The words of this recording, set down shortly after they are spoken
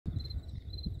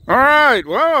All right,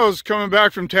 well, I was coming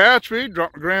back from Tehachapi,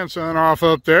 dropped my grandson off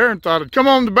up there, and thought I'd come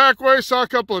home the back way. Saw a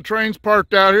couple of trains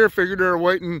parked out here, figured they were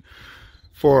waiting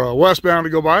for a westbound to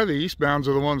go by. The eastbounds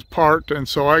are the ones parked, and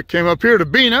so I came up here to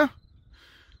Bena.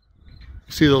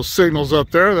 See those signals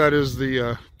up there? That is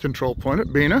the control point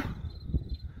at Bena.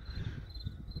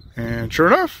 And sure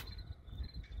enough,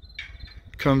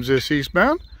 comes this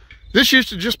eastbound. This used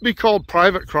to just be called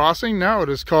Private Crossing. Now it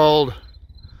is called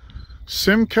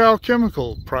Simcal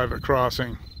Chemical Private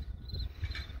Crossing.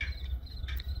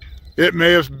 It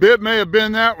may have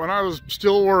been that when I was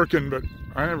still working, but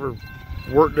I never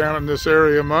worked down in this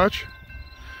area much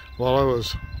while I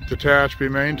was the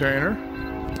Tehachapi maintainer.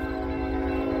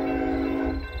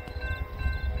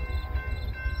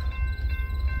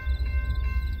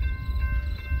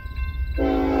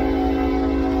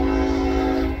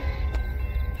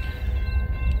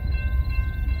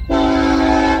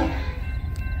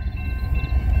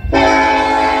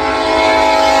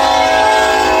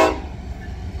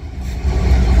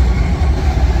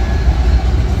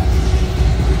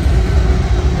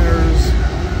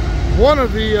 One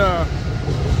of the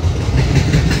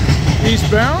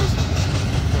eastbounds.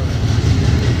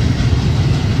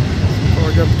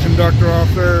 Oh, I got the conductor off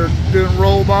there doing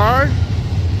roll by.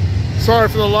 Sorry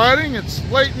for the lighting. It's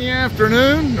late in the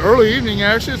afternoon, early evening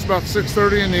actually. It's about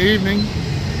 6:30 in the evening.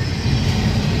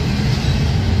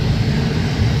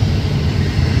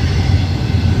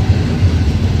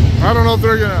 I don't know if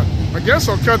they're gonna, I guess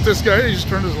I'll cut this guy. He just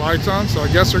turned his lights on, so I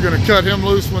guess they're gonna cut him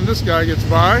loose when this guy gets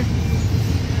by.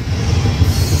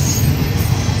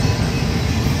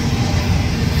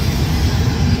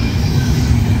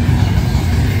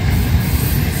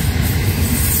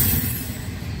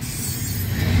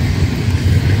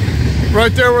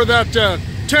 Right there where that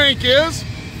tank is,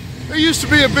 there used to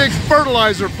be a big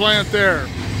fertilizer plant there.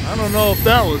 I don't know if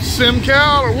that was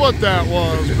Simcal or what that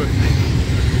was, but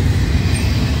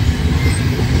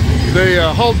they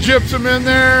hauled gypsum in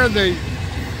there, and they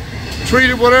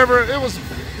treated whatever. It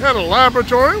had a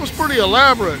laboratory. It was pretty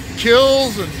elaborate.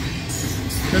 Kills,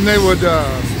 and they would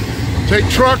take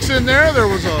trucks in there. There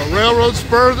was a railroad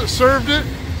spur that served it.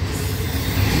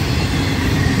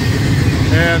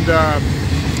 And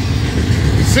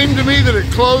it seemed to me that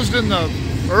it closed in the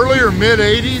early or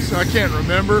mid-80s. I can't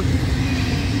remember.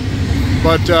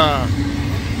 But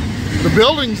the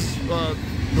buildings,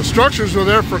 the structures were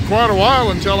there for quite a while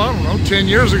until, I don't know, 10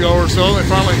 years ago or so. They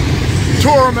finally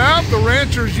tore them out. The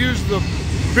ranchers used the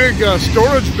big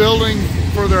storage building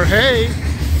for their hay.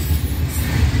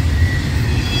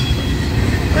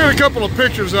 I got a couple of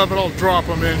pictures of it. I'll drop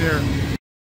them in here.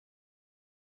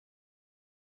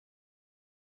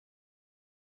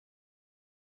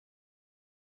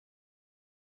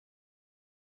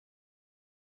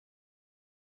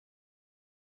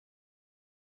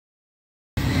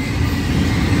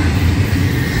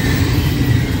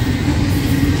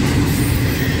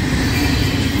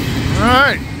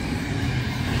 Alright.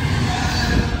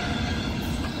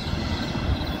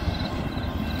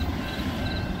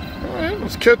 Alright,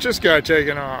 let's catch this guy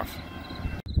taking off.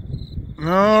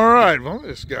 Alright, well,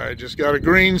 this guy just got a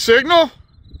green signal.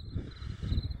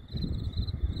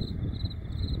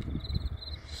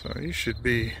 So he should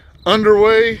be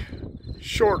underway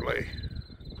shortly.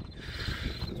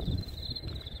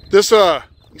 This,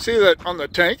 you see that on the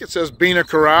tank, it says Bena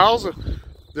Corrals.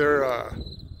 They're,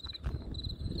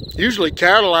 usually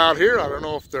cattle out here. I don't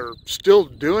know if they're still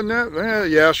doing that.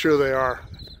 Yeah, sure they are.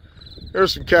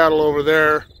 There's some cattle over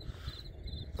there.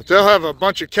 But they'll have a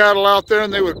bunch of cattle out there,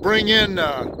 and they would bring in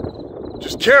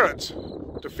just carrots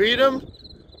to feed them.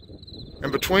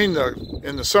 And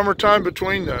in the summertime,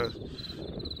 between the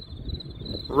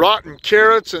rotten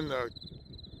carrots and the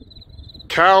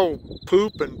cow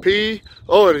poop and pee,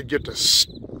 oh, it'd get to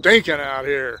stinking out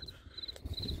here.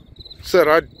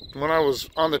 Said when I was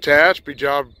on the Tehachapi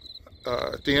job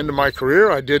at the end of my career,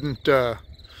 I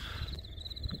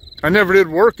never did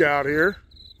work out here.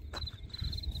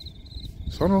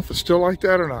 So I don't know if it's still like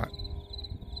that or not.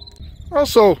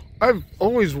 Also, I've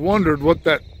always wondered what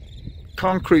that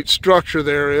concrete structure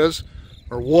there is,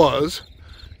 or was.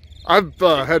 I've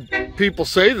had people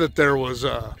say that there was,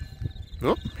 oh,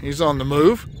 he's on the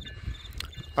move.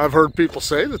 I've heard people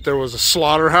say that there was a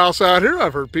slaughterhouse out here.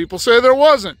 I've heard people say there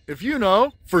wasn't. If you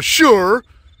know for sure,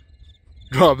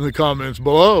 drop in the comments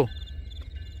below.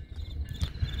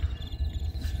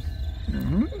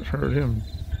 Heard him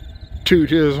toot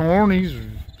his horn. He's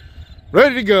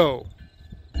ready to go.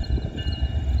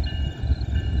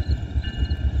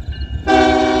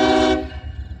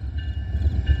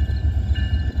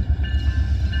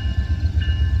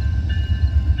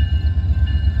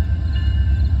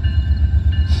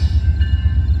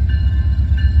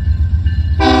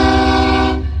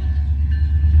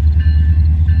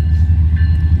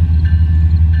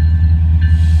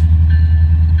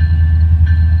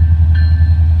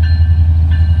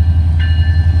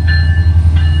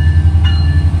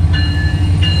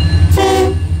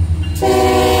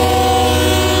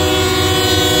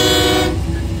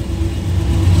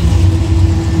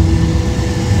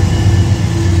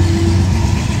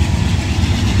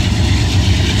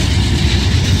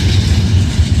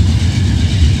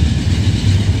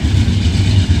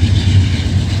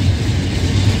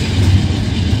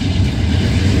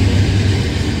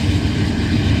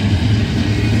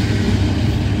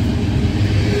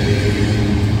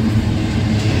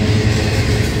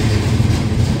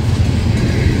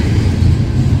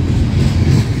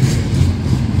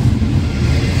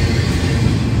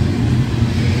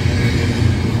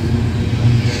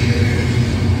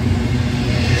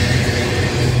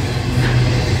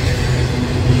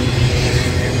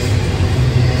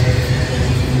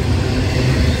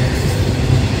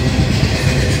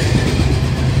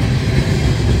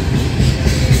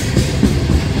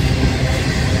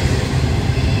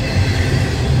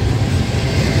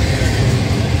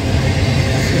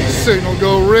 Signal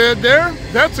go red there.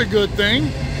 That's a good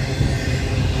thing.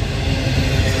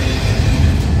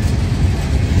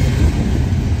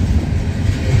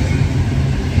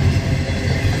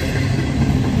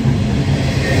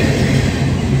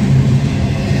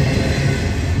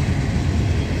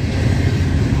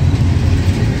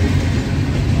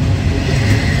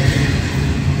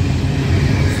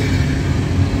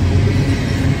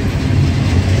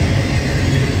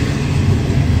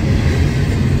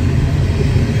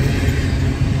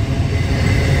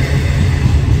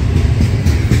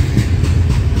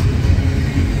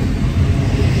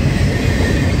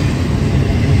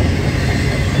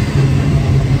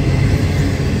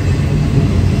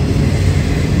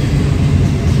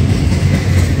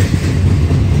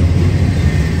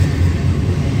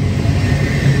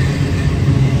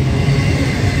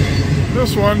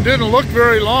 This one didn't look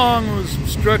very long. It was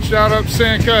stretched out up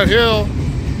Sandcut Hill.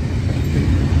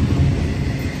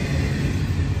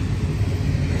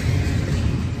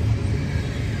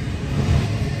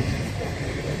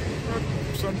 But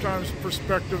sometimes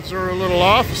perspectives are a little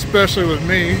off, especially with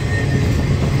me.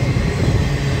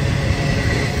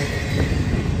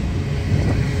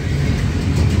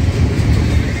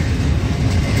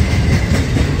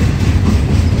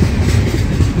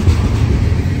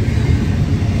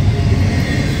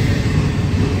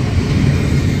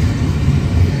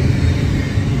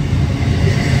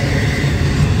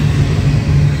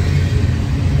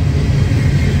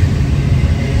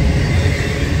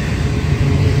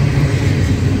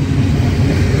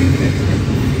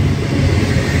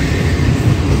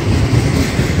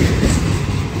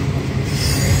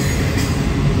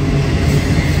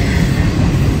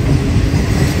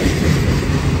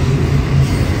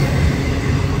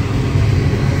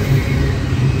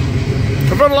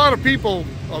 But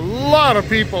a lot of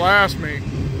people ask me,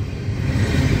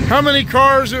 how many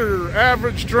cars are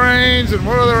average trains and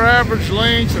what are their average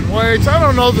lengths and weights? I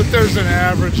don't know that there's an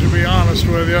average, to be honest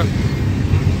with you.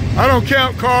 I don't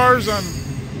count cars. I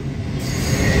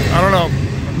don't know.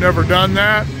 I've never done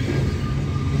that.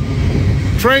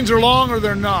 Trains are long or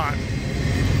they're not.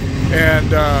 And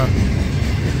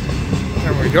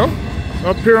there we go.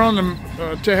 Up here on the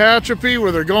Tehachapi,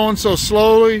 where they're going so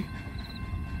slowly,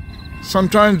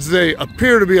 sometimes they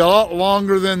appear to be a lot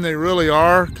longer than they really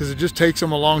are because it just takes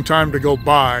them a long time to go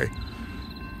by.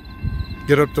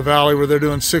 Get up the valley where they're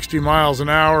doing 60 miles an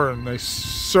hour and they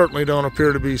certainly don't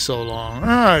appear to be so long. All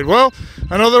right, well,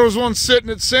 I know there was one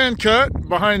sitting at Sandcut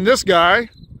behind this guy.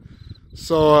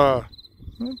 So,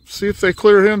 see if they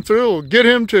clear him through. We'll get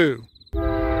him too. All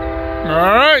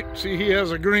right, see he has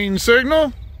a green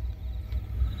signal.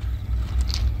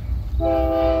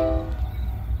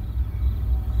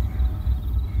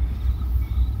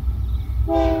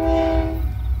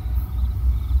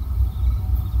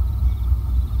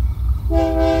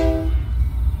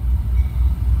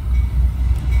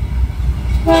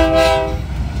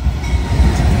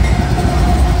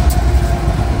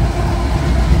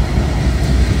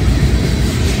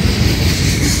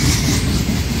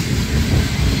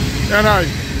 And I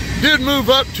did move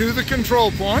up to the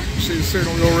control point. See the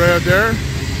signal go red there.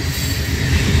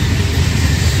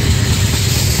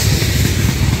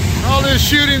 All this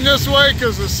shooting this way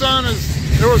because the sun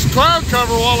is, there was cloud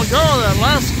cover a while ago, that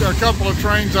last couple of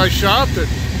trains I shot that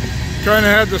kind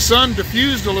of had the sun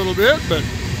diffused a little bit, but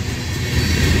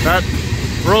that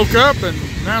broke up and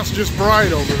now it's just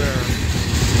bright over there.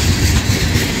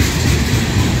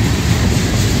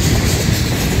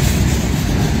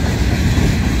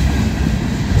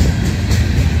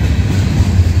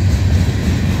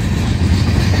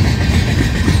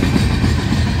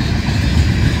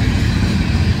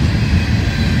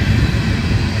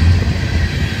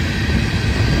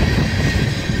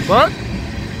 But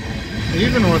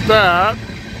even with that,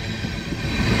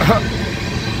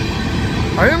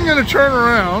 I am going to turn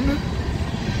around.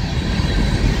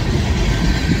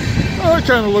 Oh, that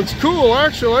kind of looks cool,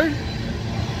 actually.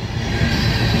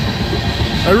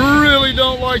 I really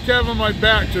don't like having my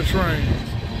back to trains.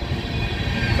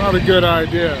 Not a good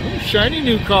idea. Ooh, shiny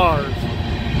new cars.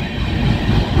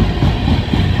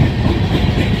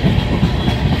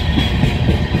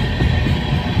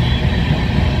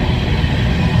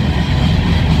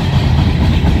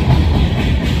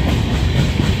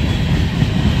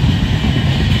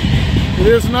 It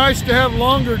is nice to have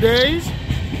longer days.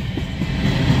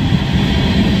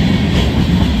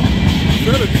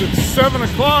 It's at 7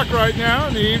 o'clock right now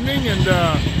in the evening and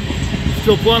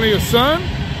still plenty of sun.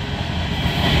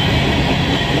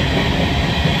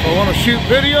 If I want to shoot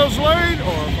videos late,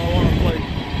 or if I want to play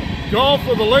golf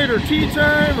with a later tea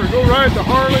time, or go ride the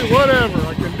Harley, whatever,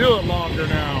 I can do it longer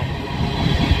now.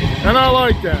 And I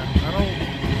like that.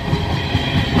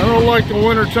 I don't like the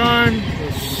winter time.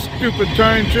 The stupid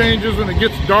time changes when it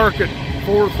gets dark at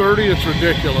 4:30. It's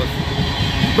ridiculous.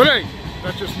 But hey,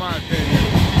 that's just my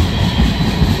opinion.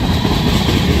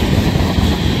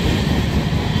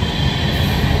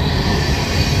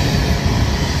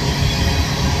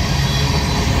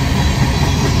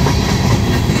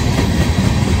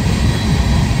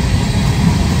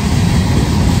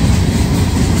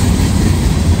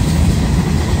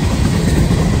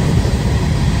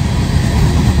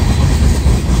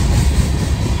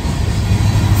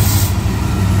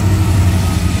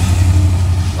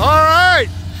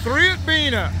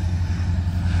 Bena.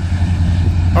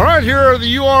 All right, here are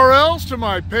the URLs to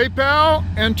my PayPal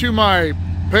and to my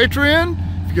Patreon.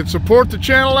 If you could support the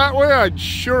channel that way, I'd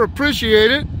sure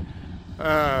appreciate it.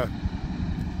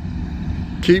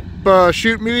 Keep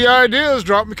shooting me the ideas.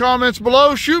 Drop me comments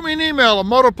below. Shoot me an email at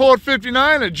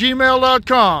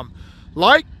motopoet59@gmail.com.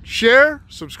 Like, share,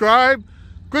 subscribe.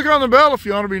 Click on the bell if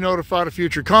you want to be notified of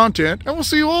future content, and we'll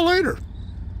see you all later.